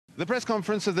The press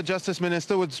conference of the Justice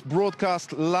Minister was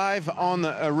broadcast live on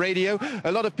radio.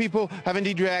 A lot of people have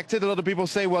indeed reacted. A lot of people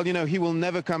say, well, you know, he will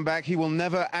never come back. He will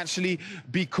never actually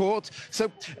be caught.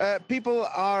 So people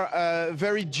are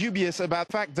very dubious about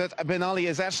the fact that Ben Ali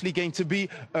is actually going to be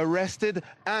arrested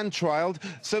and trialed.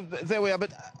 So there we are.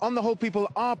 But on the whole,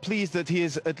 people are pleased that he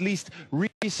is at least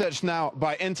researched now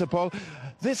by Interpol.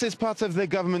 This is part of the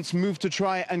government's move to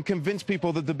try and convince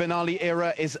people that the Ben Ali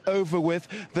era is over with,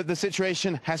 that the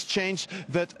situation has changed,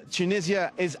 that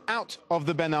Tunisia is out of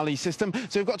the Ben Ali system.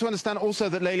 So we've got to understand also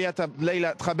that Leila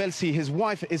Trabelsi, his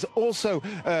wife, is also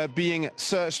being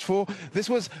searched for. This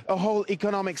was a whole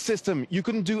economic system. You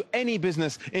couldn't do any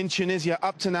business in Tunisia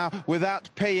up to now without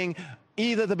paying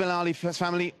either the Ben Ali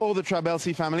family or the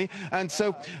Trabelsi family. And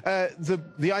so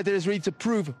the idea is really to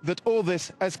prove that all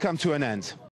this has come to an end.